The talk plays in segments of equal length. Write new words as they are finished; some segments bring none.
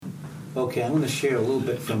Okay, I'm going to share a little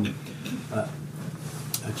bit from a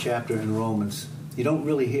chapter in Romans. You don't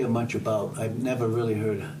really hear much about. I've never really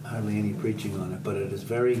heard hardly any preaching on it, but it's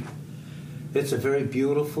a very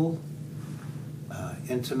beautiful,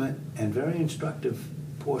 intimate, and very instructive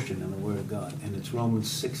portion in the Word of God. And it's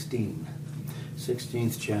Romans 16,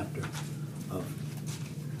 16th chapter of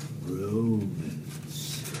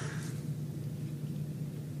Romans.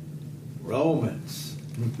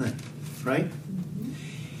 Right?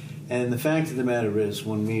 And the fact of the matter is,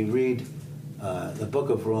 when we read the book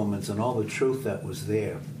of Romans and all the truth that was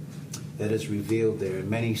there, that is revealed there, and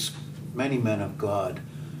many men of God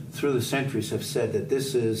through the centuries have said that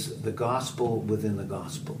this is the gospel within the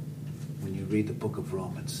gospel. When you read the book of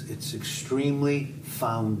Romans, it's extremely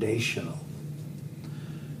foundational.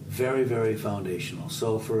 Very, very foundational.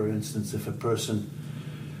 So, for instance, if a person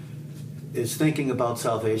is thinking about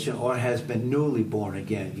salvation or has been newly born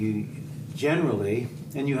again, you generally,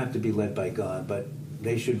 and you have to be led by God, but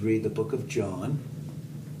they should read the book of John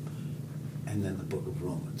and then the book of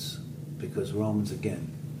Romans, because Romans,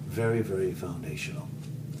 again, very, very foundational.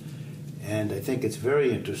 And I think it's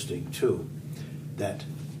very interesting, too, that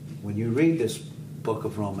when you read this book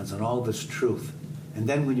of Romans and all this truth, and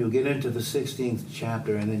then when you get into the 16th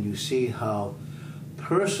chapter and then you see how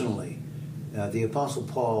personally the Apostle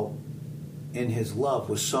Paul, in his love,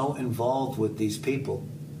 was so involved with these people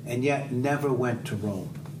and yet never went to Rome.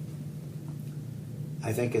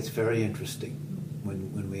 I think it's very interesting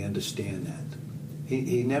when we understand that.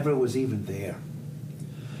 He never was even there.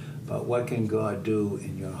 But what can God do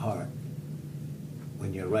in your heart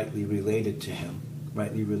when you're rightly related to Him,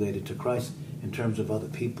 rightly related to Christ, in terms of other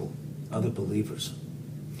people, other believers?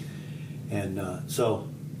 And so,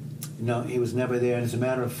 no, he was never there. And as a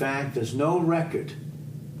matter of fact, there's no record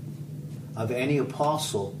of any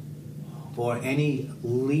apostle or any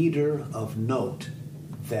leader of note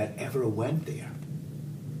that ever went there.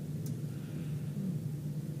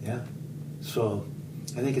 Yeah. So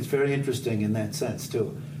I think it's very interesting in that sense,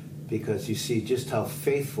 too, because you see just how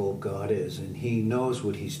faithful God is, and He knows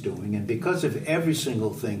what He's doing. And because of every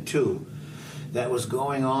single thing, too, that was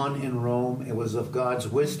going on in Rome, it was of God's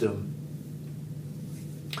wisdom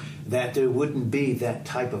that there wouldn't be that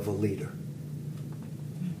type of a leader.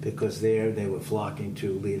 Because there they were flocking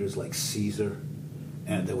to leaders like Caesar,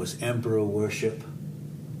 and there was emperor worship,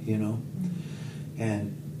 you know.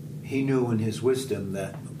 And He knew in His wisdom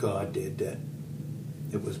that God did that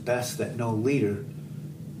it was best that no leader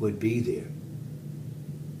would be there.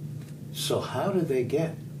 So how did they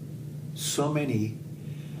get so many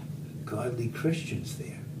godly Christians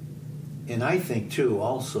there? And I think, too,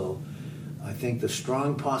 also, I think the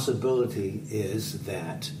strong possibility is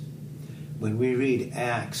that when we read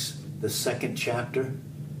Acts, the 2nd chapter,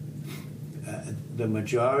 the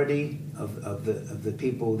majority of the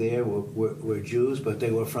people there were Jews, but they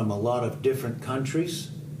were from a lot of different countries,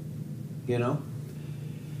 you know.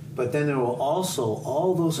 But then there were also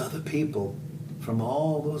all those other people from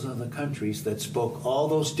all those other countries that spoke all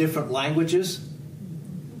those different languages.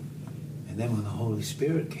 And then when the Holy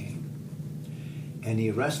Spirit came and He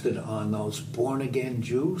rested on those born-again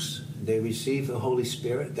Jews, they received the Holy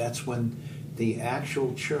Spirit, that's when the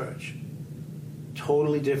actual church,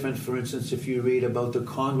 totally different. For instance, if you read about the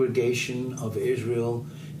congregation of Israel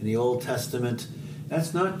in the Old Testament,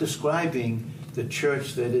 that's not describing the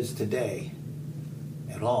church that is today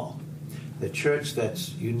at all. The church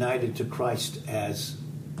that's united to Christ as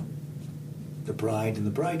the bride and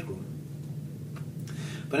the bridegroom.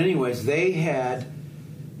 But anyways, they had,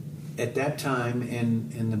 at that time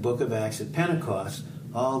in the book of Acts at Pentecost,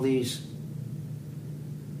 all these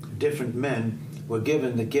different men were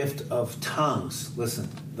given the gift of tongues. Listen,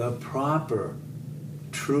 the proper,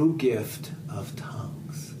 true gift of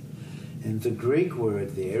tongues. And the Greek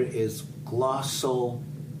word there is glossolalia.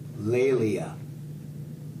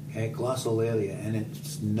 Okay, glossolalia, and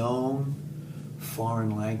it's known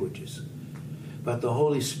foreign languages. But the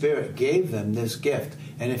Holy Spirit gave them this gift.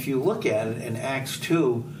 And if you look at it in Acts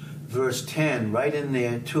 2, verse 10, right in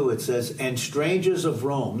there too, it says, and strangers of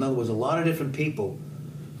Rome. In other words, a lot of different people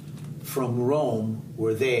from Rome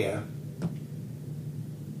were there.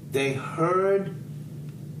 They heard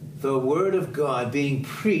the word of God being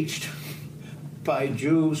preached by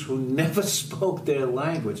Jews who never spoke their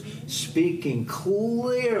language, speaking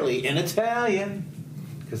clearly in Italian,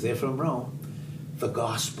 because they're from Rome, the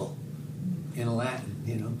gospel in Latin,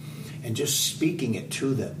 you know, and just speaking it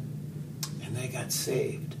to them. And they got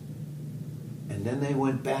saved. And then they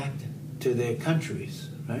went back to their countries,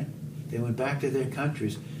 right? They went back to their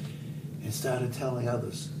countries and started telling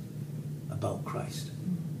others about Christ.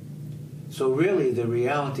 So really the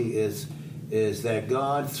reality is is that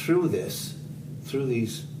God, through these,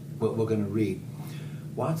 what we're going to read,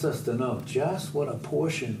 wants us to know just what a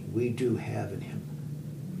portion we do have in him.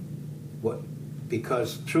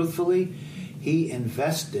 Because truthfully, he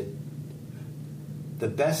invested the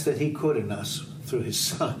best that he could in us through his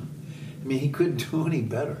son. I mean, he couldn't do any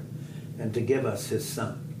better than to give us his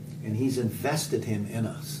son. And he's invested him in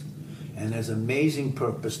us. And there's amazing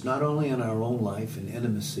purpose, not only in our own life and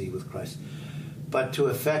intimacy with Christ, but to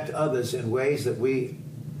affect others in ways that we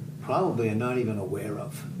probably are not even aware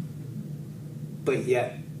of. But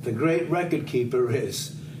yet, the great record keeper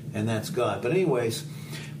is, and that's God. But anyways,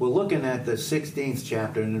 we're looking at the 16th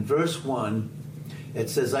chapter, and in verse 1, it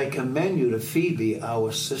says, I commend you to Phoebe,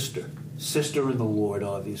 our sister in the Lord,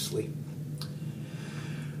 obviously,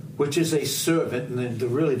 which is a servant, and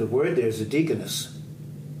really the word there is a deaconess.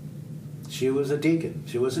 She was a deacon.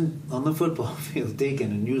 She wasn't on the football field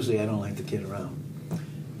deacon, and usually I don't like to kid around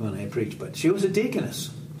when I preach, but she was a deaconess,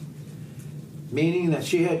 meaning that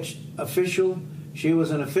she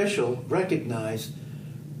was an official recognized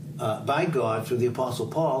by God through the Apostle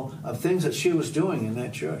Paul of things that she was doing in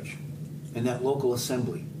that church, in that local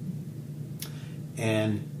assembly.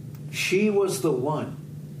 And she was the one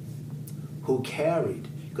who carried,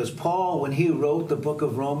 because Paul, when he wrote the book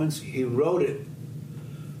of Romans, he wrote it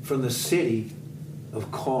from the city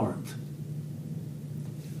of Corinth.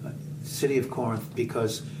 City of Corinth,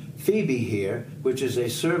 because Phoebe here, which is a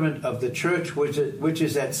servant of the church, which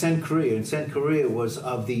is at Cenchrea, and Cenchrea was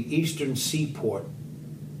of the eastern seaport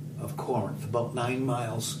of Corinth, about 9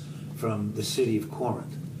 miles from the city of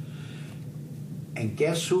Corinth. And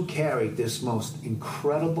guess who carried this most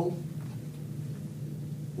incredible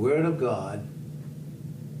word of God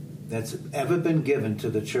that's ever been given to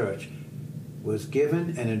the church? Was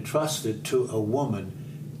given and entrusted to a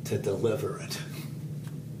woman to deliver it.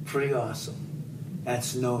 Pretty awesome.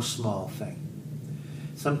 That's no small thing.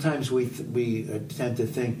 Sometimes we tend to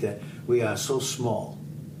think that we are so small,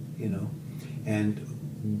 and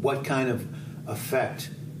what kind of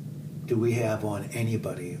effect do we have on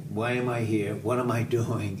anybody? Why am I here? What am I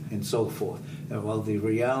doing? And so forth. Well, the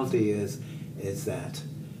reality is that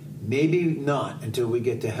maybe not until we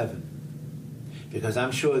get to heaven, because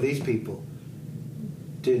I'm sure these people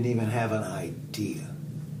didn't even have an idea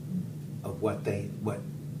of what they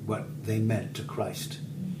meant to Christ.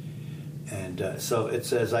 And so it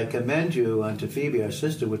says, I commend you unto Phoebe, our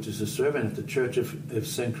sister, which is a servant at the church of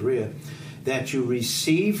Cenchrea, that you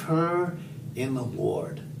receive her in the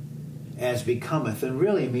Lord as becometh, and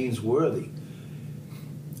really means worthy.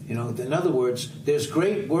 In other words, there's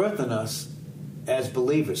great worth in us as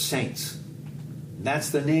believers, saints.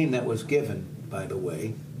 That's the name that was given, by the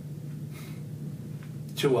way,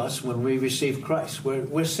 to us when we receive Christ.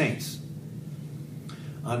 We're saints.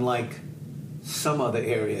 Unlike some other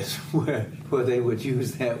areas where they would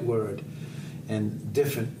use that word in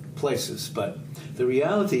different places. But the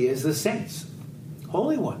reality is the saints,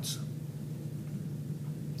 holy ones.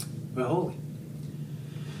 We're holy.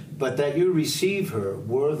 But that you receive her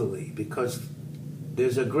worthily, because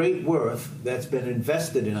there's a great worth that's been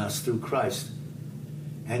invested in us through Christ.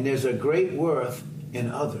 And there's a great worth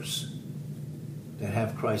in others that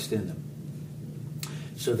have Christ in them,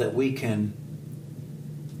 so that we can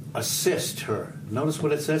assist her. Notice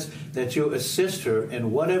what it says, that you assist her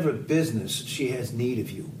in whatever business she has need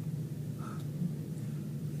of you.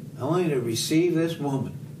 I want you to receive this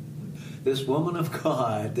woman of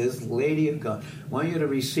God, this lady of God. I want you to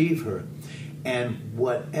receive her, and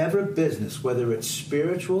whatever business, whether it's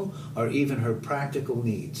spiritual or even her practical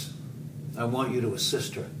needs, I want you to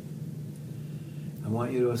assist her. I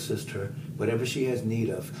want you to assist her, whatever she has need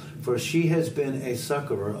of. For she has been a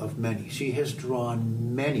succorer of many. She has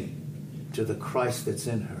drawn many to the Christ that's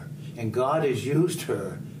in her. And God has used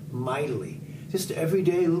her mightily. Just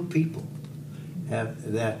everyday little people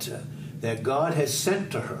that God has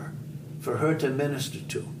sent to her for her to minister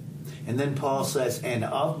to. And then Paul says, and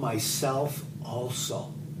of myself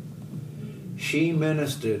also. She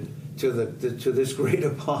ministered to this great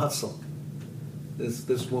apostle,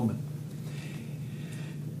 this woman.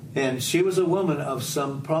 And she was a woman of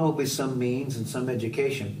probably some means and some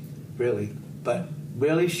education, really. But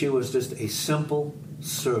really, she was just a simple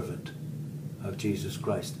servant of Jesus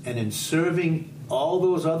Christ. And in serving all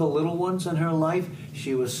those other little ones in her life,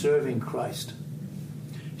 she was serving Christ.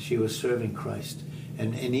 She was serving Christ.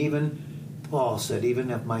 And even Paul said,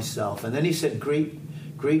 even of myself. And then he said, greet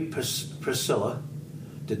Priscilla,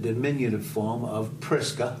 the diminutive form of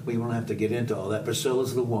Prisca. We won't have to get into all that.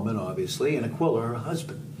 Priscilla's the woman, obviously, and Aquila, her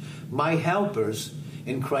husband. My helpers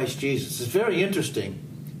in Christ Jesus. It's very interesting,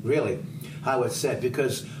 really, how it's said,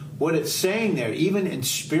 because what it's saying there, even in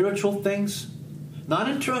spiritual things, not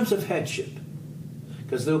in terms of headship,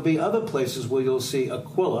 because there'll be other places where you'll see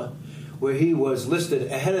Aquila, where he was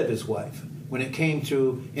listed ahead of his wife when it came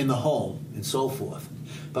to in the home and so forth.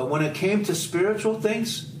 But when it came to spiritual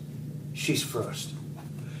things, she's first.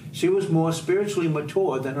 She was more spiritually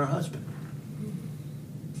mature than her husband.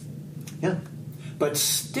 Yeah. But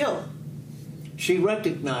still, she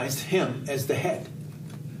recognized him as the head.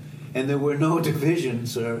 And there were no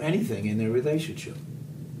divisions or anything in their relationship.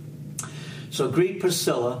 So greet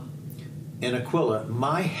Priscilla and Aquila,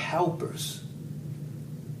 my helpers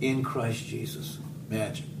in Christ Jesus.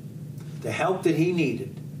 Imagine. The help that he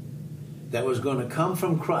needed, that was going to come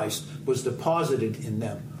from Christ, was deposited in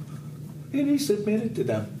them. And he submitted to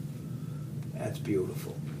them. That's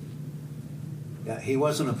beautiful. Yeah, he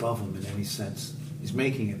wasn't above them in any sense. He's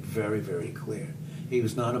making it very, very clear. He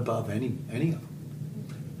was not above any of them.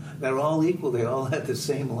 They're all equal. They all had the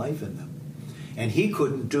same life in them. And he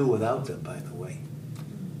couldn't do without them, by the way.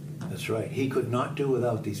 That's right. He could not do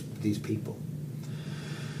without these people.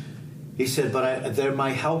 He said, but they're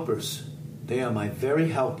my helpers. They are my very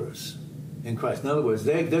helpers in Christ. In other words,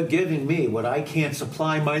 they're giving me what I can't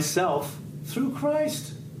supply myself through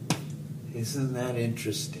Christ. Isn't that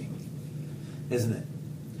interesting? Isn't it?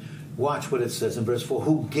 Watch what it says in verse 4.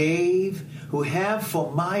 Who have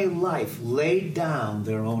for my life laid down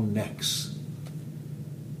their own necks.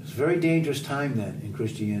 It's a very dangerous time then in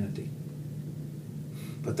Christianity.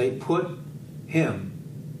 But they put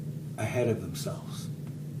him ahead of themselves.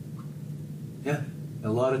 Yeah, a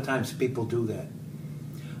lot of times people do that.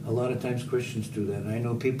 A lot of times Christians do that. And I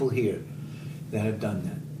know people here that have done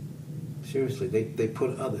that. Seriously, they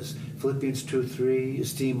put others. Philippians 2:3,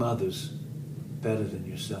 esteem others better than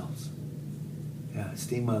yourselves. Yeah,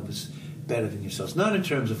 esteem others better than yourselves. Not in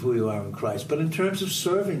terms of who you are in Christ, but in terms of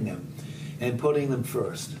serving them and putting them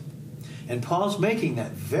first. And Paul's making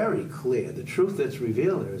that very clear. The truth that's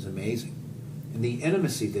revealed there is amazing. And the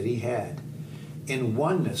intimacy that he had in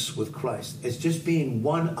oneness with Christ as just being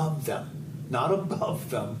one of them, not above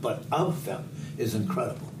them, but of them, is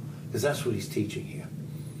incredible. Because that's what he's teaching here.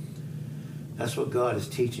 That's what God is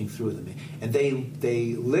teaching through them. And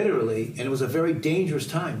they literally, and it was a very dangerous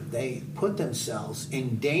time, they put themselves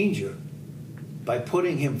in danger by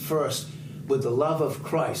putting him first with the love of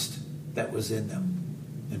Christ that was in them.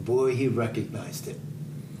 And boy, he recognized it.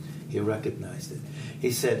 He recognized it.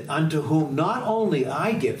 He said, unto whom not only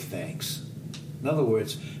I give thanks. In other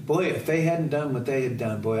words, boy, if they hadn't done what they had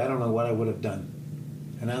done, boy, I don't know what I would have done.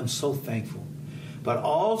 And I'm so thankful. But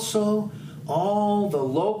also all the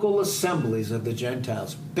local assemblies of the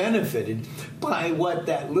Gentiles benefited by what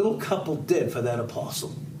that little couple did for that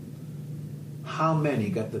apostle. How many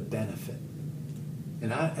got the benefit?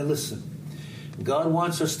 And listen, God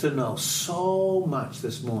wants us to know so much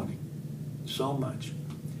this morning. So much.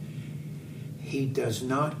 He does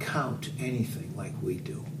not count anything like we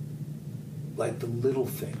do. Like the little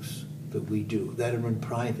things that we do that are in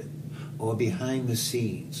private or behind the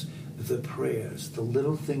scenes. The prayers, the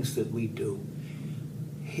little things that we do.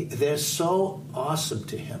 They're so awesome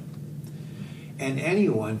to him. And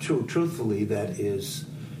anyone, truthfully, that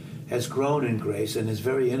has grown in grace and is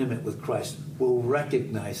very intimate with Christ will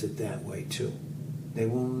recognize it that way too. They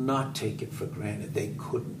will not take it for granted. They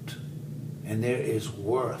couldn't. And there is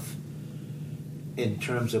worth in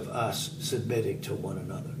terms of us submitting to one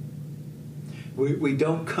another. We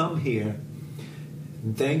don't come here,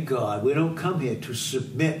 thank God, we don't come here to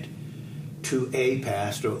submit to a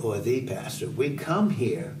pastor or the pastor. We come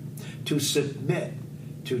here to submit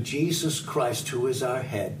to Jesus Christ, who is our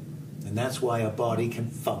head. And that's why a body can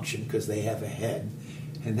function, because they have a head.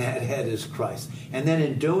 And that head is Christ. And then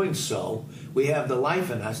in doing so, we have the life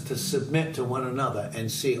in us to submit to one another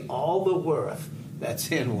and see all the worth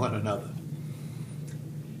that's in one another.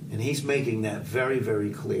 And he's making that very, very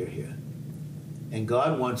clear here. And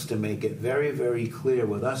God wants to make it very, very clear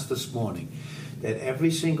with us this morning that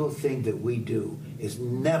every single thing that we do is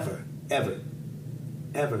never, ever,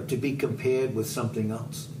 ever to be compared with something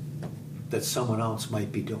else that someone else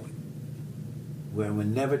might be doing. We're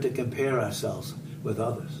never to compare ourselves with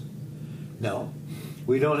others. No,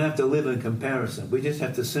 we don't have to live in comparison. We just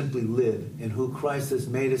have to simply live in who Christ has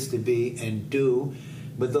made us to be and do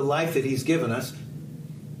with the life that he's given us,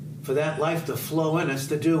 for that life to flow in us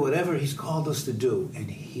to do whatever he's called us to do. And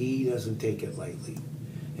he doesn't take it lightly.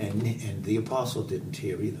 And the apostle didn't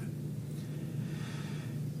here either.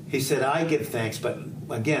 He said, I give thanks. But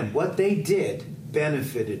again, what they did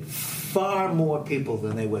benefited far more people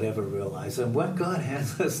than they would ever realize. And what God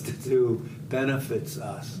has us to do benefits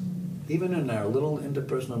us, even in our little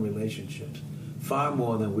interpersonal relationships, far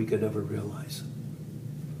more than we could ever realize.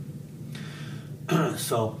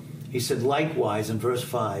 So he said, likewise, in verse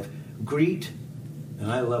 5, greet,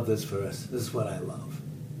 and I love this verse. This is what I love.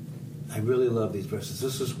 I really love these verses.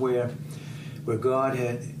 This is where God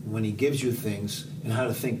had, when he gives you things and how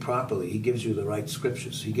to think properly, he gives you the right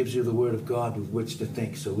scriptures. He gives you the word of God with which to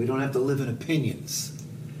think, so we don't have to live in opinions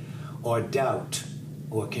or doubt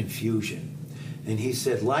or confusion. And he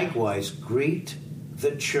said, likewise, greet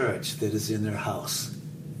the church that is in their house.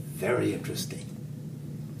 Very interesting.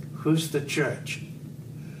 Who's the church?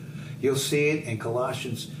 You'll see it in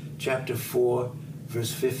Colossians chapter 4,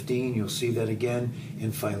 verse 15. You'll see that again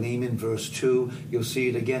in Philemon, verse 2. You'll see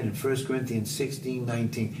it again in 1 Corinthians 16,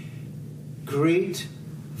 19. Greet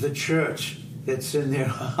the church that's in their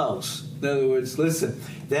house. In other words, listen,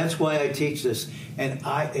 that's why I teach this. And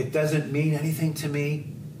it doesn't mean anything to me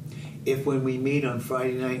if when we meet on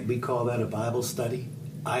Friday night, we call that a Bible study.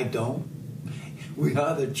 I don't. We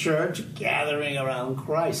are the church gathering around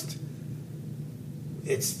Christ.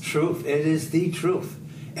 It's truth. It is the truth.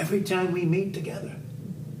 Every time we meet together,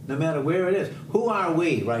 no matter where it is, who are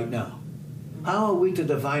we right now? How are we to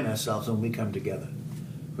define ourselves when we come together?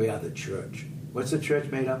 We are the church. What's the church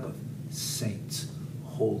made up of? Saints,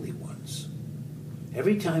 holy ones.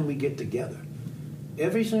 Every time we get together,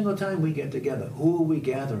 every single time we get together, who are we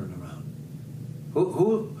gathering around?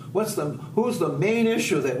 Who's the main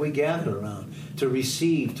issue that we gather around to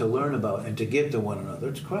receive, to learn about, and to give to one another?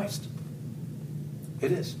 It's Christ.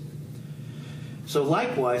 It is. So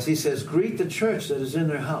likewise, he says, greet the church that is in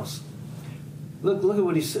their house. Look at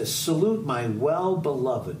what he says. Salute my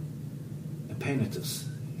well-beloved Epaenetus.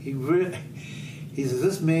 He says,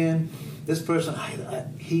 this man, this person,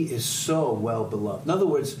 he is so well-beloved. In other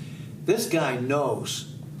words, this guy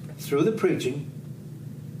knows through the preaching,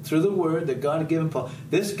 through the word that God had given Paul,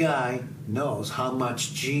 this guy knows how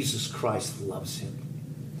much Jesus Christ loves him.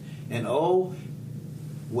 And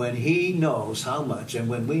when he knows how much, and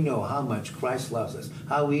when we know how much Christ loves us,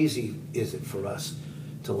 how easy is it for us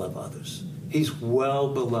to love others? He's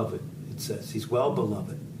well-beloved, it says. He's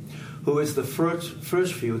well-beloved, who is the first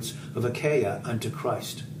fruits of Achaia unto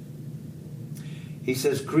Christ. He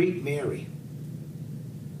says, greet Mary.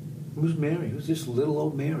 Who's Mary? Who's this little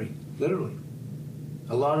old Mary? Literally.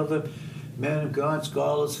 A lot of the men of God,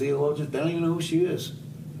 scholars, theologians, don't even know who she is.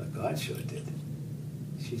 But God sure did.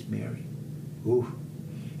 She's Mary. Ooh.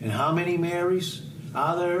 And how many Marys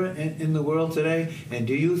are there in the world today? And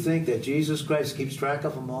do you think that Jesus Christ keeps track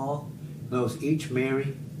of them all? Knows each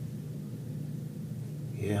Mary?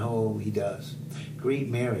 Yeah, he does. Greet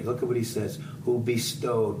Mary. Look at what he says. Who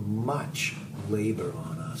bestowed much labor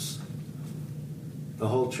on us. The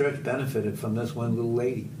whole church benefited from this one little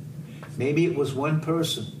lady. Maybe it was one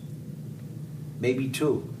person, maybe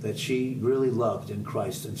two, that she really loved in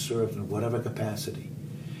Christ and served in whatever capacity.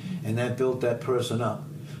 And that built that person up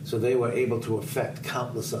so they were able to affect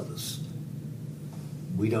countless others.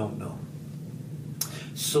 We don't know.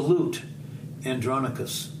 Salute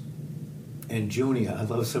Andronicus and Junia. I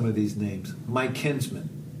love some of these names. My kinsmen,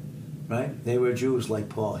 right? They were Jews like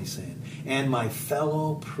Paul, he's saying. And my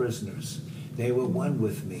fellow prisoners. They were one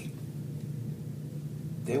with me.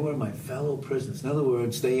 They were my fellow prisoners. In other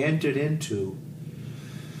words, they entered into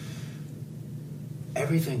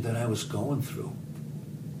everything that I was going through.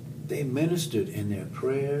 They ministered in their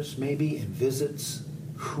prayers, maybe in visits.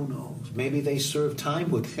 Who knows? Maybe they served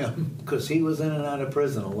time with him because he was in and out of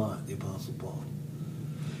prison a lot, the Apostle Paul.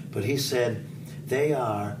 But he said, they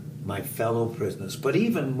are my fellow prisoners. But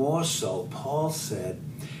even more so, Paul said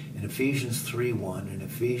in Ephesians 3:1 and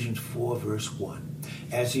Ephesians 4 verse 1,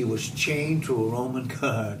 as he was chained to a Roman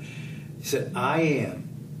guard, he said, I am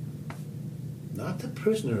not the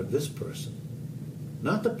prisoner of this person,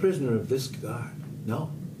 not the prisoner of this guard.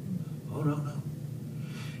 No. Oh, no.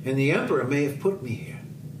 And the emperor may have put me here.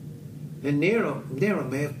 And Nero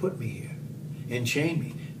may have put me here and chained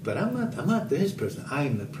me. But I'm not his prisoner. I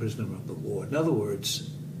am the prisoner of the Lord. In other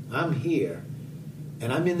words, I'm here,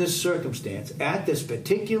 and I'm in this circumstance at this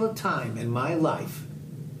particular time in my life.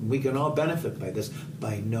 We can all benefit by this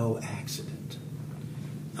by no accident.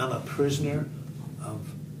 I'm a prisoner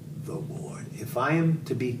of the Lord. If I am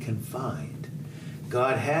to be confined,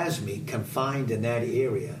 God has me confined in that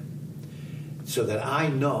area so that I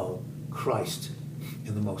know Christ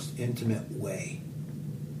in the most intimate way.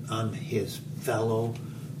 I'm his fellow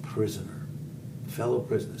prisoner, fellow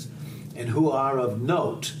prisoners, and who are of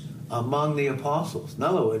note among the apostles. In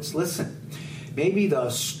other words, listen, maybe the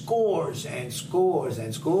scores and scores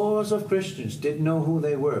and scores of Christians didn't know who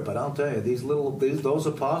they were, but I'll tell you, those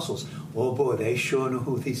apostles, oh boy, they sure knew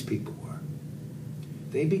who these people were.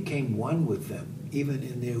 They became one with them, even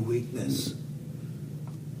in their weakness.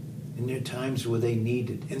 and there are times where they need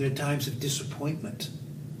it, and there are times of disappointment,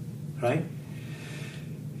 right?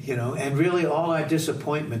 You know, and really all our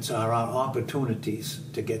disappointments are our opportunities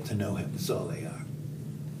to get to know him. That's all they are.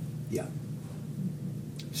 Yeah.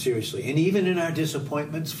 Seriously. And even in our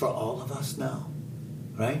disappointments, for all of us now,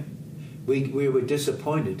 right? We were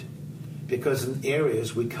disappointed because in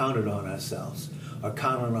areas we counted on ourselves or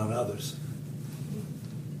counted on others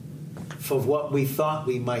for what we thought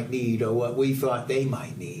we might need or what we thought they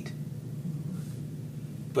might need.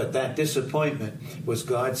 But that disappointment was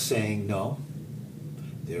God saying, no,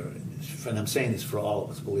 and I'm saying this for all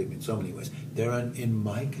of us, believe me, in so many ways, they're in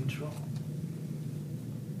my control.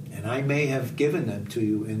 And I may have given them to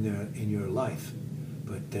you in your life,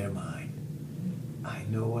 but they're mine. I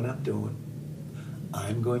know what I'm doing.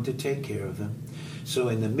 I'm going to take care of them. So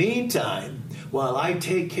in the meantime, while I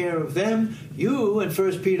take care of them, you, in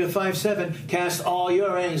 1 Peter 5:7, cast all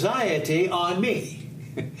your anxiety on me.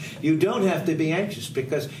 You don't have to be anxious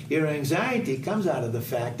because your anxiety comes out of the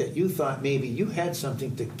fact that you thought maybe you had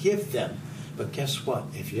something to give them. But guess what?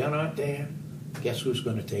 If you're not there, guess who's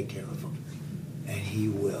going to take care of them? And he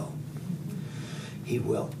will. He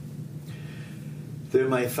will. They're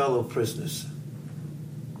my fellow prisoners.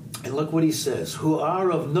 And look what he says. Who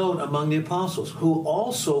are of note among the apostles, who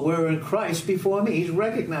also were in Christ before me. He's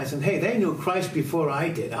recognizing, hey, they knew Christ before I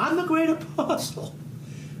did. I'm the great apostle.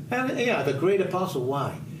 And, yeah, the great apostle.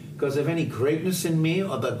 Why? Because of any greatness in me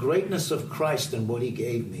or the greatness of Christ and what he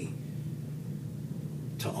gave me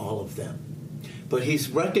to all of them. But he's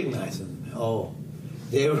recognizing, oh,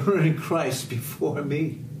 they were in Christ before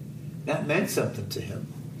me. That meant something to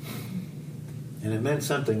him. And it meant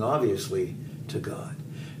something, obviously, to God.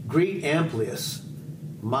 Greet Amplius,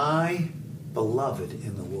 my beloved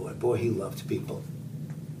in the Lord. Boy, he loved people.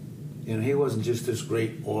 You know, he wasn't just this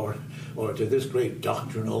great or to this great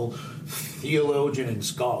doctrinal theologian and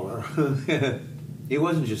scholar. He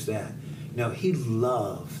wasn't just that. No, he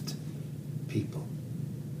loved people.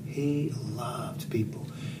 He loved people.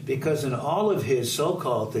 Because in all of his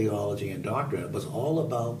so-called theology and doctrine, it was all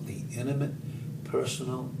about the intimate,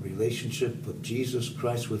 personal relationship with Jesus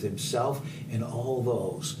Christ, with himself, and all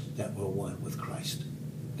those that were one with Christ.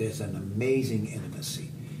 There's an amazing intimacy.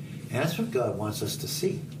 And that's what God wants us to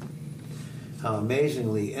see. How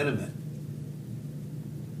amazingly intimate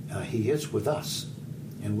he is with us.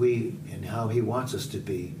 And how he wants us to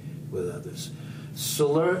be with others.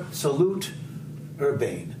 Salute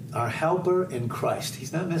Urbane, our helper in Christ.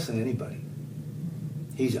 He's not missing anybody.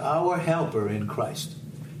 He's our helper in Christ.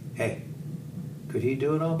 Hey, could he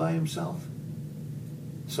do it all by himself?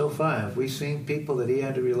 So far, have we seen people that he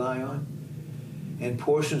had to rely on? And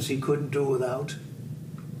portions he couldn't do without?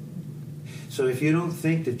 So if you don't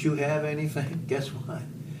think that you have anything, guess what?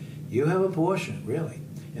 You have a portion, really.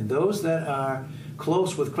 And those that are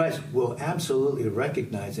close with Christ will absolutely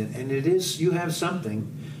recognize it. And it is, you have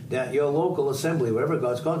something that your local assembly, wherever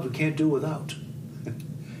God's called, you can't do without.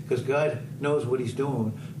 Because God knows what he's doing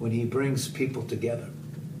when he brings people together.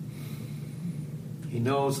 He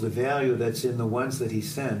knows the value that's in the ones that he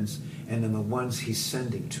sends and in the ones he's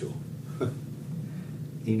sending to.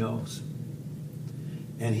 He knows.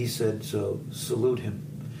 And he said, so salute him.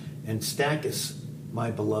 And Stachys,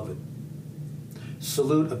 my beloved.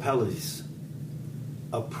 Salute Apelles,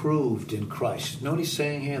 approved in Christ. Know what he's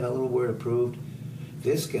saying here, that little word approved?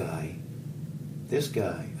 This guy,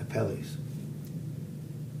 Apelles,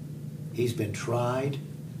 he's been tried,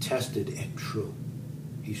 tested, and true.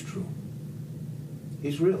 He's true.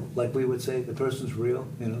 He's real. Like we would say, the person's real,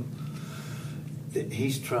 you know.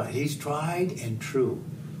 He's tried and true.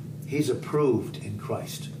 He's approved in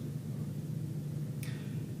Christ.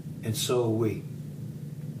 And so are we.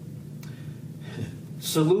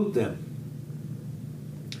 Salute them,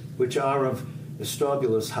 which are of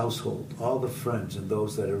Aristobulus' household, all the friends and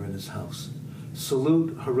those that are in his house.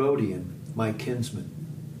 Salute Herodian, my kinsman,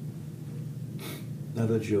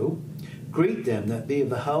 another Jew. Greet them that be of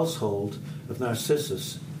the household of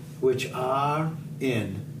Narcissus, which are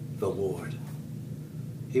in the Lord.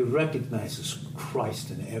 He recognizes Christ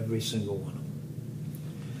in every single one of them.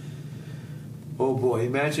 Oh boy,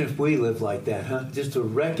 imagine if we lived like that, huh? Just to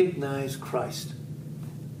recognize Christ.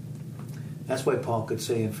 That's why Paul could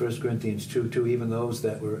say in 1 Corinthians 2, even those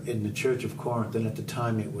that were in the church of Corinth, and at the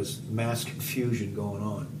time it was mass confusion going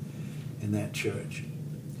on in that church.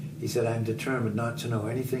 He said, I'm determined not to know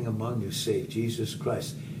anything among you save Jesus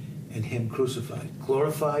Christ and him crucified,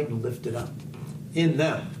 glorified and lifted up in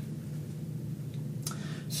them.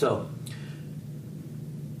 So,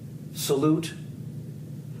 salute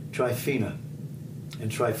Tryphena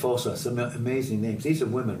and Tryphosa, some amazing names. These are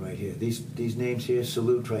women right here. These names here,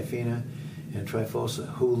 salute Tryphena and Tryphosa,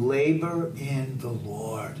 who labor in the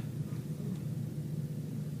Lord.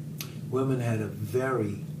 Women had a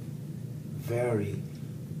very, very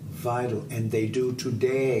vital, and they do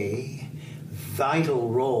today, vital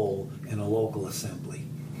role in a local assembly.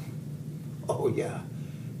 Oh yeah,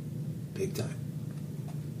 big time.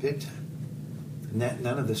 Big time. And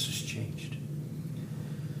none of this has changed.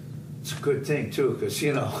 It's a good thing, too, because,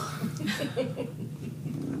 yeah.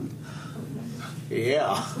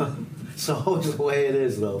 It's always the way it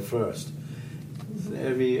is, though, first.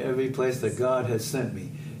 Every place that God has sent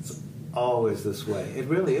me, it's always this way. It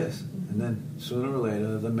really is. And then, sooner or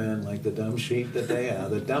later, the men, like the dumb sheep that they are,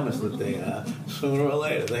 the dumbest that they are, sooner or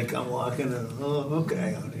later, they come walking in, oh,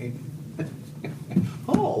 okay, honey.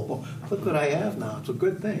 Oh, look what I have now. It's a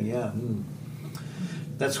good thing, yeah.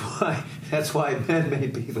 That's why men may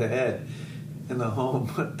be the head in the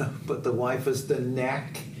home, but the wife is the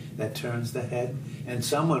neck that turns the head. And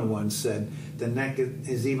someone once said, the neck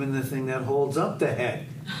is even the thing that holds up the head.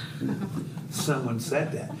 Someone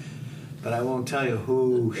said that. But I won't tell you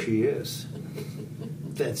who she is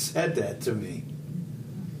that said that to me.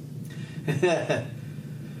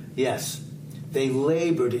 Yes, they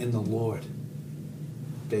labored in the Lord.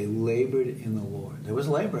 They labored in the Lord. There was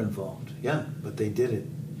labor involved, yeah, but they did it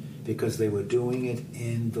because they were doing it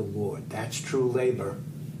in the Lord. That's true labor.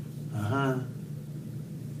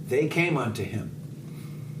 They came unto him.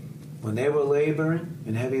 When they were laboring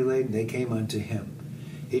and heavy laden, they came unto him.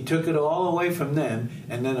 He took it all away from them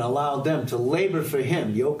and then allowed them to labor for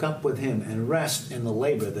him, yoke up with him, and rest in the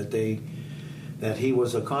labor that he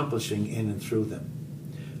was accomplishing in and through them.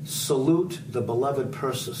 Salute the beloved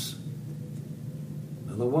Persis,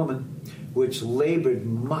 the woman which labored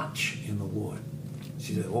much in the Lord.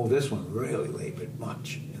 She said, oh, this one really labored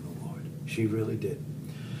much in the Lord. She really did.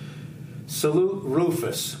 Salute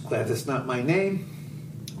Rufus. Glad that's not my name.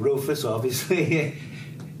 Rufus, obviously.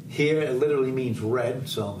 Here it literally means red.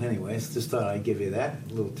 So anyways, just thought I'd give you that.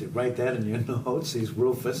 Write that in your notes. He's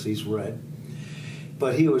Rufus. He's red.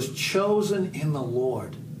 But he was chosen in the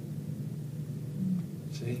Lord.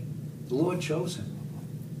 See? The Lord chose him.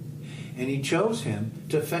 And he chose him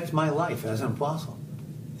to affect my life as an apostle.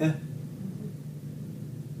 Yeah.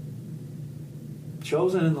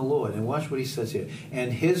 Chosen in the Lord. And watch what he says here.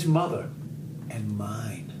 And his mother and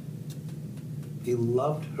mine. He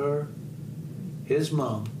loved her, his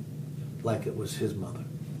mom, like it was his mother.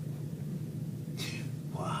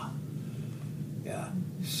 Wow. Yeah.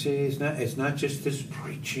 See, it's not just this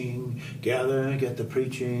preaching, gather and get the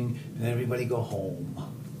preaching, and everybody go home.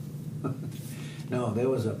 No, there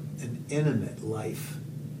was an intimate life,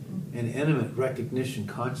 an intimate recognition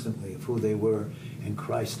constantly of who they were in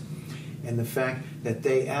Christ, and the fact that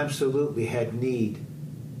they absolutely had need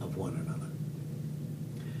of one another.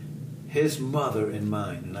 His mother and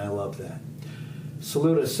mine, and I love that.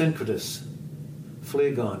 Salute Asyncritus,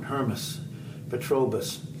 Phlegon, Hermas,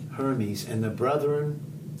 Petrobus, Hermes, and the brethren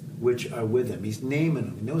which are with him. He's naming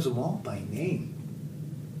them. He knows them all by name.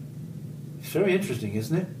 It's very interesting,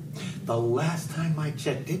 isn't it? The last time I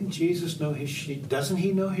checked, didn't Jesus know his sheep? Doesn't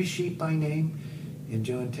he know his sheep by name? In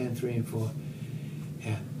John 10, 3 and 4.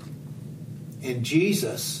 Yeah. And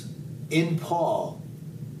Jesus, in Paul,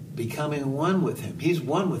 becoming one with him. He's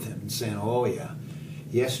one with him and saying, oh yeah,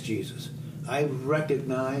 yes, Jesus, I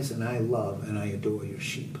recognize and I love and I adore your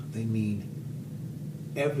sheep. They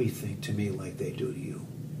mean everything to me like they do to you.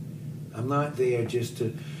 I'm not there just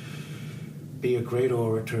to be a great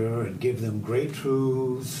orator and give them great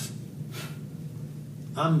truths.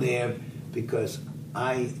 I'm there because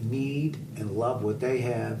I need and love what they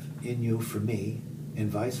have in you for me and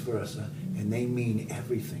vice versa, and they mean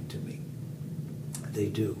everything to me. They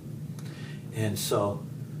do. And so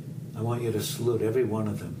I want you to salute every one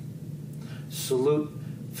of them. Salute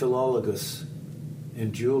Philologus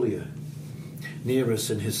and Julia, Nereus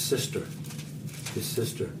and his sister,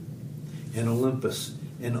 and Olympus,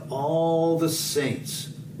 and all the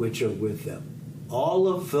saints which are with them. All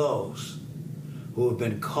of those who have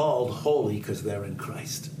been called holy because they're in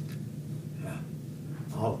Christ.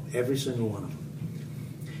 Yeah. Every single one of them.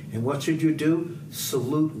 And what should you do?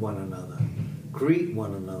 Salute one another. Greet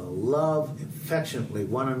one another. Love affectionately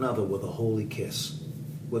one another with a holy kiss.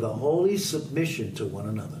 With a holy submission to one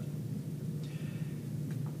another.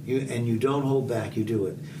 You don't hold back, you do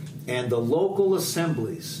it. And the local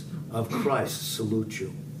assemblies of Christ salute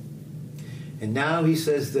you. And now he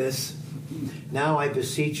says this, now I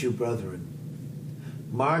beseech you, brethren,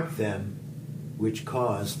 mark them which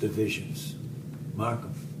cause divisions. Mark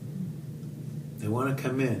them. They want to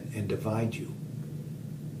come in and divide you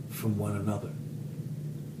from one another.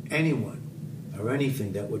 Anyone or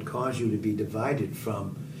anything that would cause you to be divided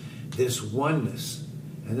from this oneness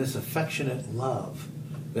and this affectionate love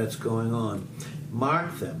that's going on.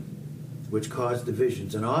 Mark them, which cause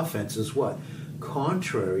divisions and offenses, what?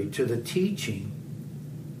 Contrary to the teaching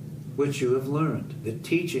which you have learned, the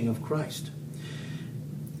teaching of Christ.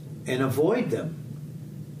 And avoid them.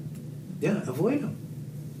 Yeah, avoid them.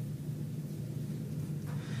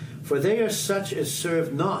 For they are such as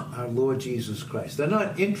serve not our Lord Jesus Christ. They're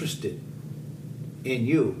not interested in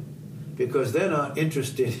you because they're not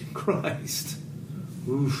interested in Christ.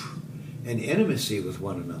 Oof. And intimacy with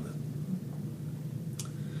one another.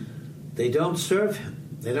 They don't serve him.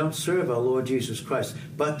 They don't serve our Lord Jesus Christ,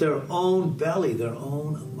 but their own belly, their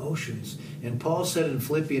own emotions. And Paul said in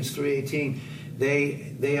Philippians 3:18,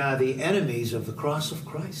 they are the enemies of the cross of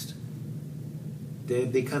Christ. They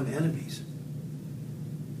have become enemies.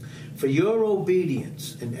 For your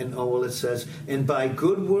obedience, it says, and by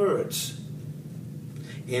good words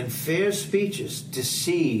and fair speeches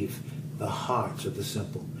deceive the hearts of the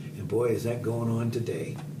simple. And boy, is that going on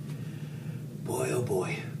today. Boy, oh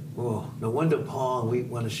boy. Oh, no wonder Paul, and we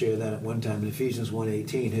want to share that at one time in Ephesians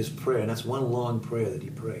 1:18, his prayer, and that's one long prayer that he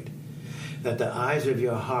prayed, that the eyes of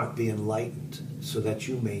your heart be enlightened so that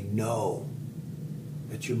you may know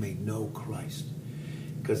Christ.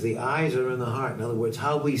 Because the eyes are in the heart. In other words,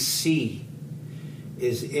 how we see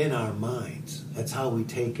is in our minds. That's how we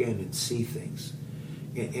take in and see things,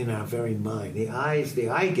 in our very mind. The eyes, the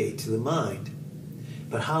eye gate to the mind,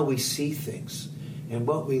 but how we see things and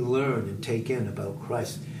what we learn and take in about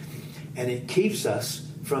Christ. And it keeps us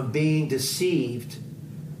from being deceived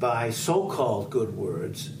by so-called good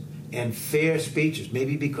words and fair speeches,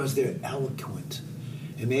 maybe because they're eloquent,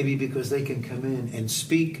 and maybe because they can come in and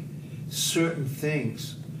speak certain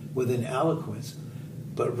things with an eloquence,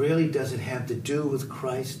 but really does it have to do with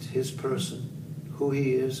Christ, his person, who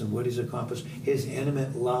he is and what he's accomplished, his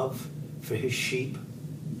intimate love for his sheep.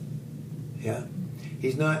 Yeah.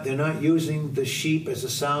 They're not using the sheep as a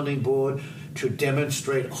sounding board to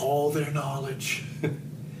demonstrate all their knowledge.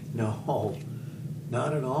 No,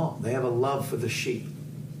 not at all. They have a love for the sheep.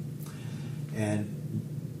 And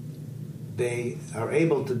they are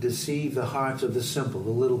able to deceive the hearts of the simple, the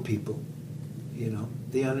little people,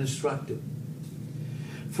 the uninstructed.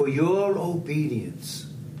 For your obedience,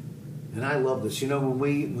 and I love this,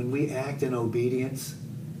 when we act in obedience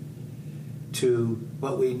to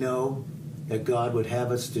what we know that God would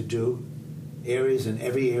have us to do, areas in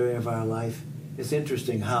every area of our life, it's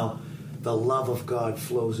interesting how the love of God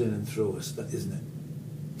flows in and through us, isn't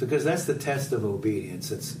it? Because that's the test of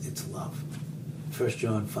obedience. It's love. 1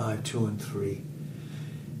 John 5:2-3.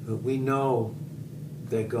 But we know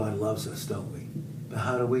that God loves us, don't we? But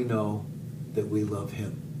how do we know that we love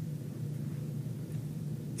him?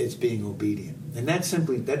 It's being obedient. And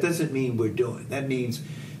that doesn't mean we're doing. That means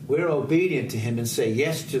we're obedient to him and say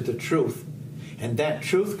yes to the truth. And that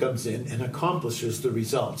truth comes in and accomplishes the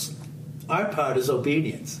results. Our part is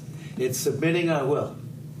obedience. It's submitting our will.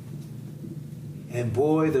 And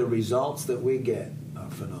boy, the results that we get are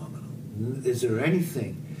phenomenal. Is there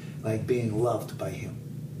anything like being loved by him?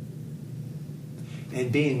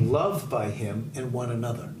 And being loved by him and one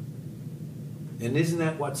another. And isn't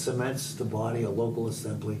that what cements the body, a local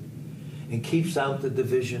assembly? And keeps out the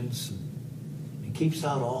divisions and keeps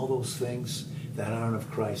out all those things that aren't of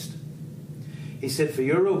Christ. He said, for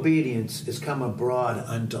your obedience is come abroad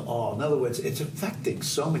unto all. In other words, it's affecting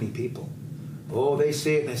so many people. Oh, they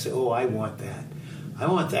see it and they say, oh, I want that. I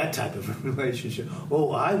want that type of a relationship.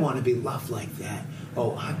 Oh, I want to be loved like that.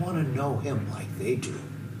 Oh, I want to know him like they do.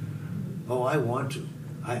 Oh, I want to.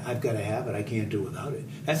 I've got to have it. I can't do without it.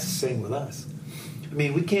 That's the same with us. I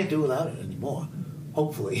mean, we can't do without it anymore,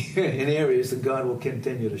 hopefully, in areas that God will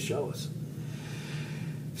continue to show us.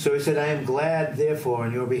 So he said, I am glad, therefore,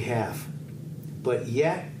 on your behalf. But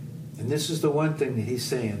yet, and this is the one thing that he's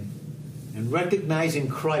saying, and recognizing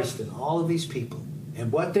Christ in all of these people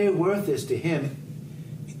and what their worth is to him,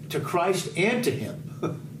 to Christ and to him.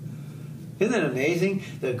 Isn't that amazing?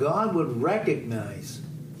 That God would recognize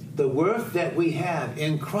the worth that we have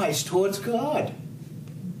in Christ towards God.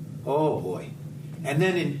 Oh boy. And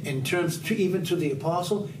then in terms even to the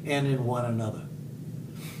apostle and in one another.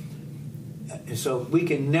 And so we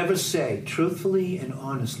can never say truthfully and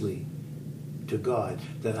honestly to God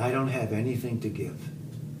that I don't have anything to give.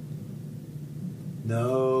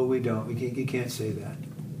 No, we don't. You can't say that.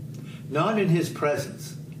 Not in his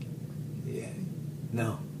presence. Yeah.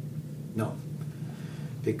 No.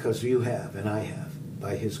 Because you have and I have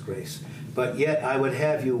by his grace. But yet I would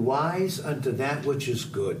have you wise unto that which is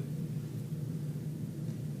good.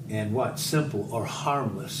 And what? Simple or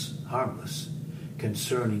harmless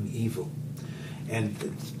concerning evil. and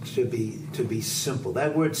to be simple.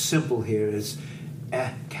 That word simple here is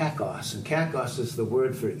kakos, and kakos is the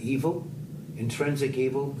word for evil, intrinsic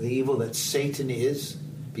evil, the evil that Satan is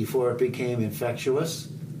before it became infectious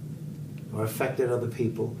or affected other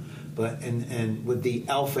people. But and with the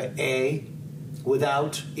alpha A,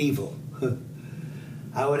 without evil.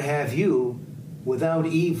 I would have you without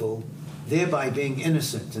evil, thereby being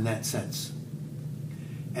innocent in that sense.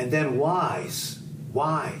 And then wise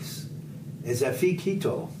is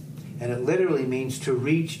apikito, and it literally means to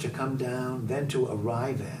reach, to come down, then to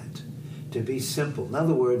arrive at, to be simple. In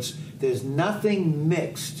other words, there's nothing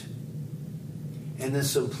mixed in the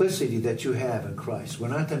simplicity that you have in Christ. We're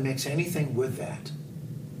not to mix anything with that.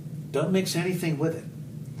 Don't mix anything with it.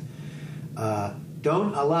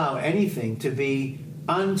 Don't allow anything to be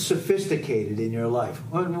unsophisticated in your life.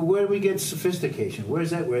 Where do we get sophistication?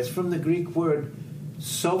 Where's that? Where it's from the Greek word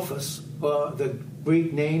sophos, or the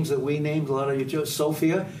Greek names that we named, a lot of you Jews,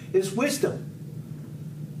 Sophia, is wisdom.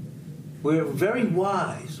 We're very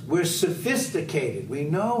wise. We're sophisticated. We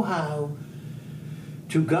know how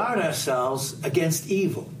to guard ourselves against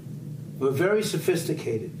evil. We're very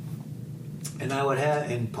sophisticated.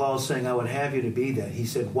 And Paul's saying, I would have you to be that. He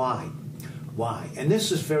said, why? Why? And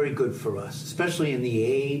this is very good for us, especially in the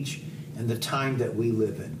age and the time that we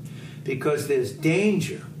live in. Because there's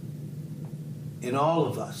danger in all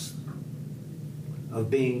of us of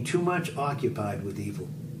being too much occupied with evil.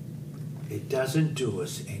 It doesn't do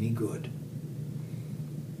us any good.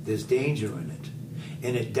 There's danger in it.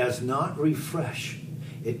 And it does not refresh.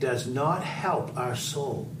 It does not help our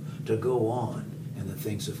soul to go on in the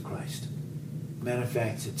things of Christ. Matter of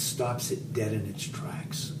fact, it stops it dead in its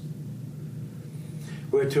tracks.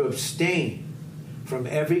 We're to abstain from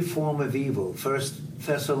every form of evil. 1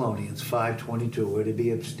 Thessalonians 5:22. We're to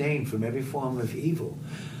be abstained from every form of evil.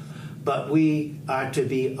 But we are to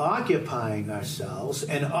be occupying ourselves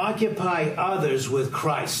and occupy others with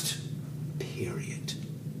Christ. Period.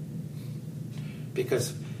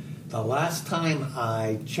 Because the last time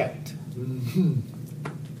I checked,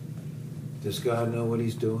 does God know what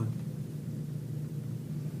he's doing?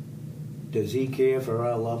 Does he care for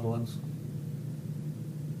our loved ones?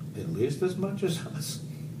 At least as much as us.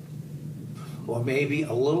 Or maybe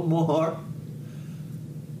a little more.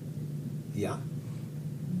 Yeah.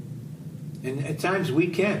 And at times we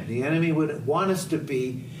can. The enemy would want us to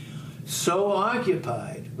be so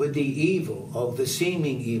occupied with the evil, of the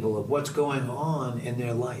seeming evil of what's going on in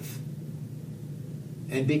their life.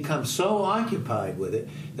 And become so occupied with it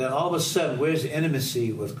that all of a sudden, where's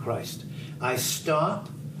intimacy with Christ? I stop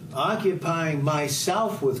occupying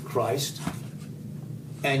myself with Christ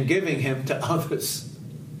and giving him to others.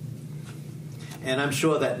 And I'm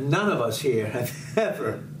sure that none of us here have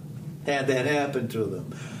ever had that happen to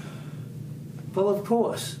them. Well, of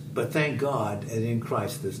course, but thank God that in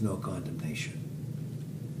Christ there's no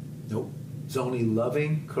condemnation. Nope. It's only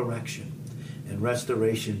loving correction and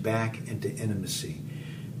restoration back into intimacy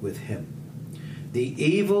with him. The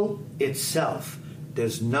evil itself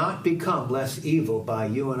does not become less evil by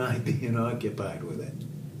you and I being occupied with it.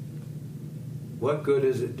 What good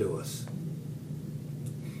does it do us?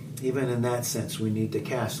 Even in that sense, we need to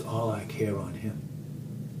cast all our care on him.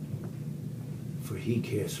 For he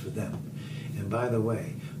cares for them. And by the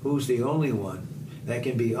way, who's the only one that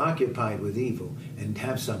can be occupied with evil and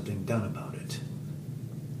have something done about it?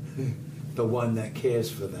 The one that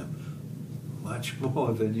cares for them much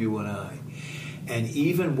more than you and I. And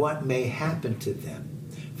even what may happen to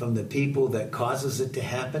them from the people that causes it to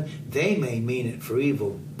happen, they may mean it for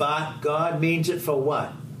evil, but God means it for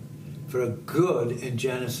what? For a good in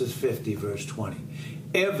Genesis 50, verse 20.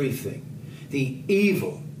 Everything, the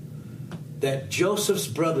evil that Joseph's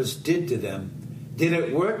brothers did to them, did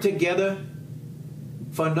it work together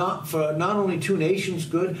for not only two nations'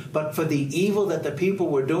 good, but for the evil that the people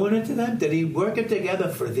were doing it to them? Did he work it together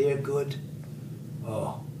for their good?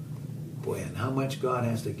 Oh, boy, and how much God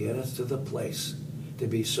has to get us to the place to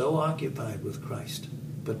be so occupied with Christ,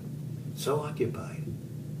 but so occupied,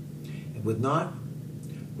 and with not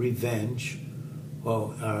revenge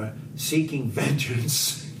or seeking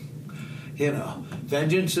vengeance.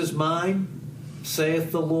 Vengeance is mine,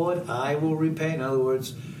 saith the Lord, I will repay. In other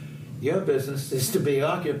words, your business is to be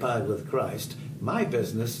occupied with Christ. My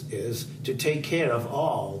business is to take care of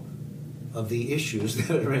all of the issues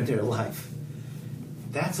that are in their life.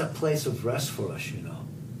 That's a place of rest for us,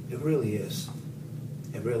 It really is.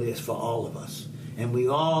 It really is for all of us. And we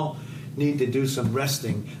all need to do some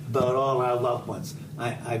resting about all our loved ones.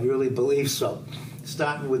 I really believe so.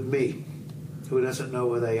 Starting with me, who doesn't know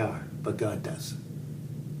where they are, but God does.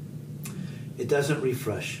 It doesn't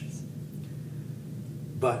refresh.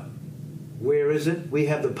 But Where is it? We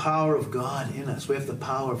have the power of God in us. We have the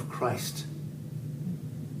power of Christ.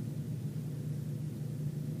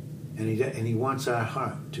 And he wants our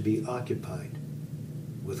heart to be occupied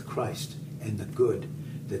with Christ and the good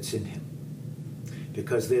that's in him.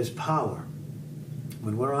 Because there's power.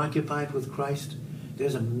 When we're occupied with Christ,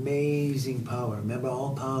 there's amazing power. Remember,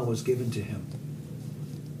 all power was given to him.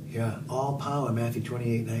 Yeah, all power, Matthew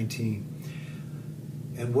 28:19.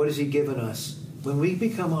 And what has he given us? When we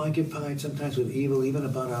become occupied sometimes with evil, even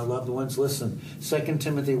about our loved ones, listen, 2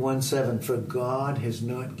 Timothy 1:7, for God has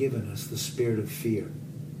not given us the spirit of fear.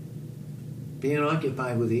 Being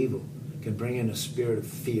occupied with evil can bring in a spirit of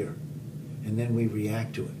fear, and then we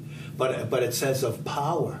react to it. But it says of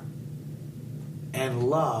power and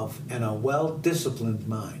love and a well-disciplined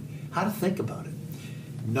mind. How to think about it.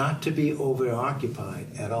 Not to be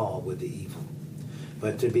over-occupied at all with the evil,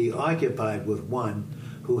 but to be occupied with one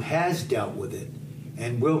who has dealt with it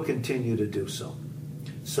and will continue to do so.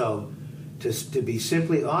 So, to be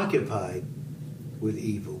simply occupied with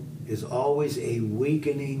evil is always a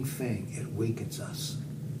weakening thing. It weakens us.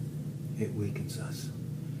 It weakens us.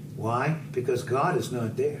 Why? Because God is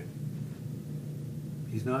not there.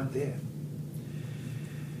 He's not there.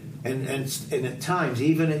 And at times,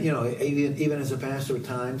 even as a pastor, at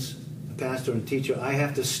times, a pastor and teacher, I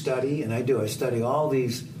have to study, and I do. I study all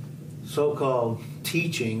these so-called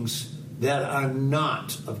teachings that are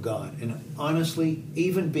not of God. And honestly,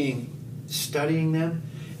 even studying them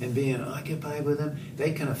and being occupied with them,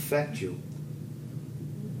 they can affect you.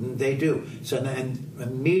 They do. So and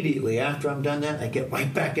immediately after I'm done that, I get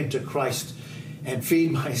right back into Christ and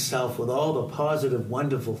feed myself with all the positive,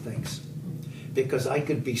 wonderful things. Because I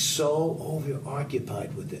could be so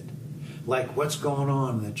over-occupied with it. Like what's going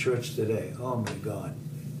on in the church today. Oh my God.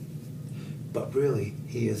 But really,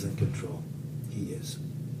 he is in control. He is.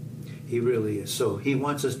 He really is. So he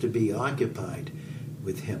wants us to be occupied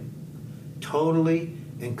with him. Totally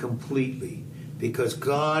and completely. Because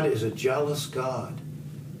God is a jealous God.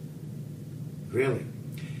 Really.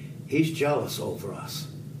 He's jealous over us.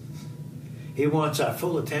 He wants our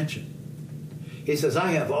full attention. He says,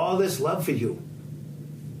 I have all this love for you.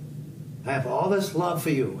 I have all this love for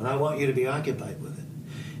you, and I want you to be occupied with it.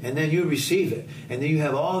 And then you receive it. And then you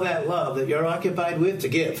have all that love that you're occupied with to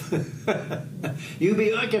give. You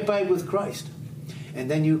be occupied with Christ. And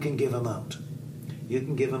then you can give him out. You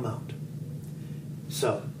can give him out.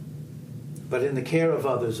 So, but in the care of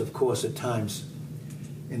others, of course, at times,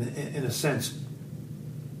 in a sense,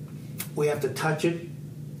 we have to touch it,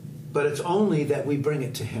 but it's only that we bring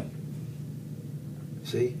it to him.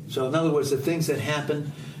 See? So in other words, the things that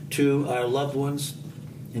happen to our loved ones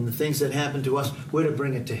and the things that happen to us, we're to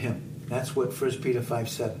bring it to him. That's what 1 Peter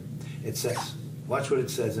 5:7 it says. Watch what it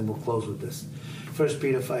says, and we'll close with this. 1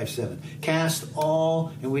 Peter 5:7. Cast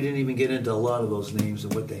all, and we didn't even get into a lot of those names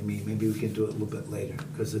and what they mean. Maybe we can do it a little bit later,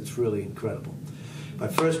 because it's really incredible.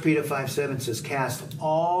 But 1 Peter 5:7 says, cast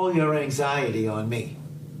all your anxiety on me.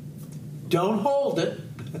 Don't hold it.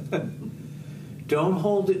 Don't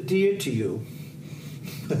hold it dear to you.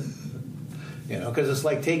 Because it's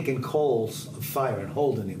like taking coals of fire and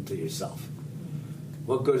holding them to yourself.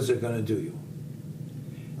 What good is it going to do you?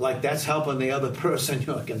 Like that's helping the other person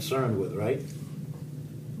you're concerned with, right?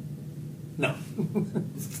 No.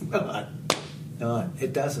 It's not. No,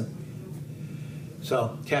 it doesn't.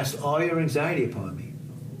 So, cast all your anxiety upon me,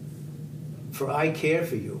 for I care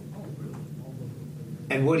for you.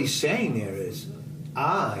 And what he's saying there is,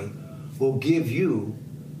 I will give you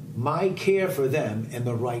my care for them in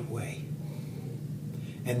the right way.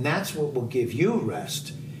 And that's what will give you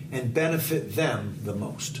rest and benefit them the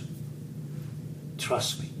most.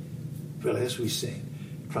 Trust me. Really, that's what he's saying.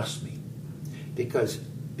 Trust me. Because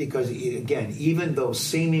again, even those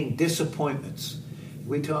seeming disappointments,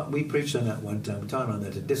 we preached on that one time. We're talking on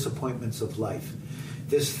that, the disappointments of life.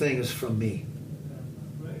 This thing is from me.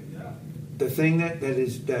 The thing that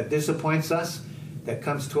disappoints us, that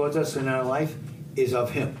comes towards us in our life, is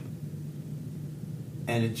of him.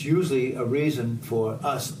 And it's usually a reason for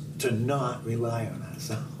us to not rely on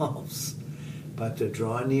ourselves, but to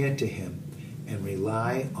draw near to him and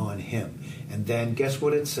rely on him. And then guess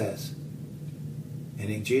what it says?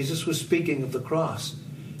 And Jesus was speaking of the cross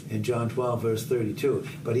in John 12, verse 32.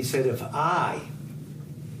 But he said, if I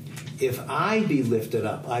be lifted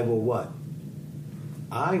up, I will what?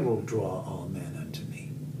 I will draw all men unto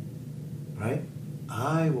me. Right?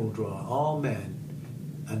 I will draw all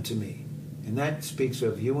men unto me. And that speaks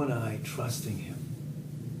of you and I trusting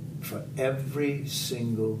him for every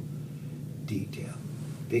single detail.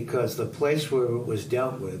 Because the place where it was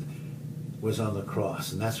dealt with was on the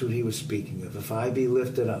cross. And that's what he was speaking of. If I be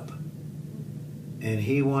lifted up, And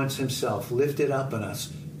he wants himself lifted up in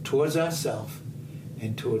us towards ourselves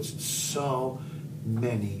and towards so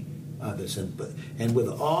many others. And with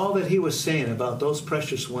all that he was saying about those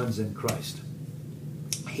precious ones in Christ,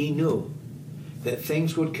 he knew that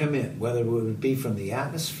things would come in, whether it would be from the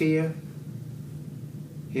atmosphere,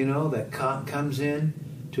 that comes in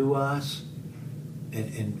to us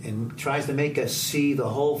and tries to make us see the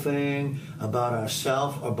whole thing about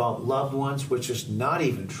ourselves, about loved ones, which is not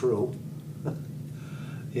even true.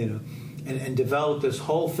 And develop this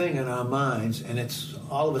whole thing in our minds, and it's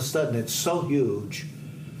all of a sudden it's so huge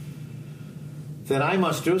that I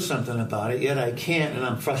must do something about it, yet I can't, and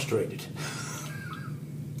I'm frustrated.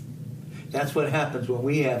 That's what happens when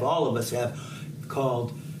we have, all of us have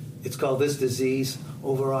it's called this disease,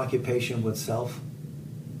 overoccupation with self.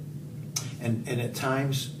 And at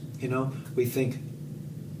times, we think,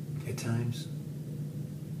 at times,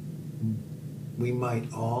 we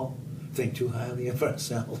might all think too highly of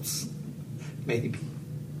ourselves, maybe,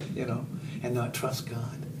 and not trust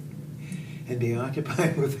God and be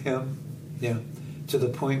occupied with Him, to the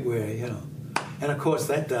point where, and of course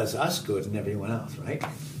that does us good and everyone else, right?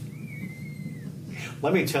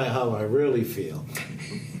 Let me tell you how I really feel.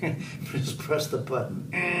 Just press the button.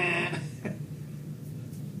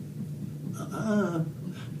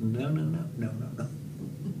 No.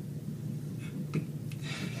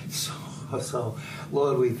 So,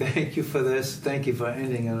 Lord, we thank you for this. Thank you for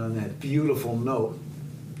ending it on that beautiful note,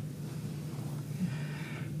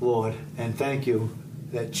 Lord. And thank you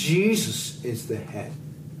that Jesus is the head.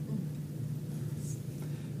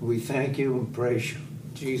 We thank you and praise you.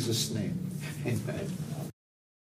 In Jesus' name, amen.